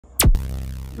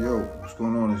Yo, what's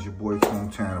going on? It's your boy Tone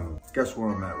Channel. Guess where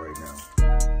I'm at right now?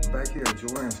 I'm back here at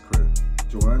Joanne's crib.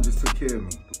 Joanne just took care of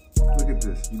me. Look at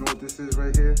this. You know what this is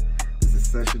right here? This is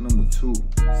session number 2.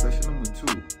 Session number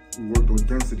 2. We worked on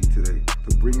density today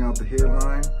to bring out the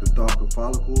hairline, the darker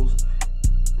follicles.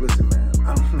 Listen, man,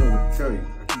 I don't know what to tell you.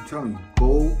 I keep telling you,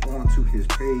 go onto his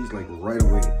page like right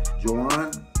away.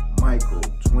 Joanne Micro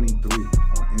 23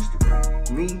 on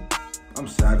Instagram. Me, I'm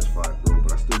satisfied, bro,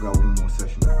 but I still got one more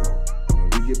session to go.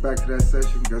 When we get back to that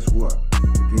session, guess what? The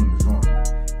game is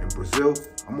on. In Brazil,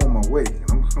 I'm on my way,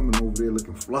 and I'm coming over there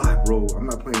looking fly, bro. I'm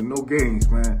not playing no games,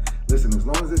 man. Listen, as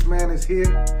long as this man is here,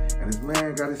 and this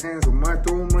man got his hands on my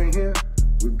throne right here,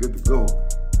 we're good to go.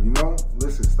 You know,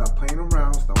 listen, stop playing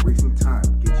around, stop wasting time.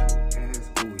 Get your ass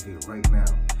over here right now,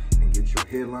 and get your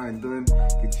hairline done,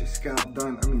 get your scalp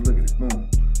done. I mean, look at it, boom,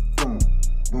 boom,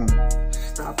 boom.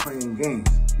 Stop playing games.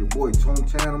 Your boy Tone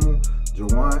Channel,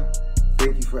 Joanne.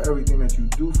 Thank you for everything that you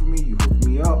do for me. You hook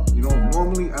me up. You know,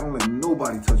 normally I don't let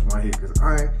nobody touch my hair because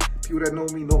people that know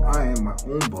me know I am my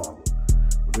own barber.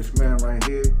 But this man right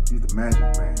here, he's the magic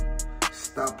man.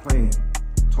 Stop playing.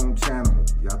 Tone Channel,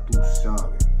 y'all too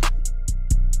solid.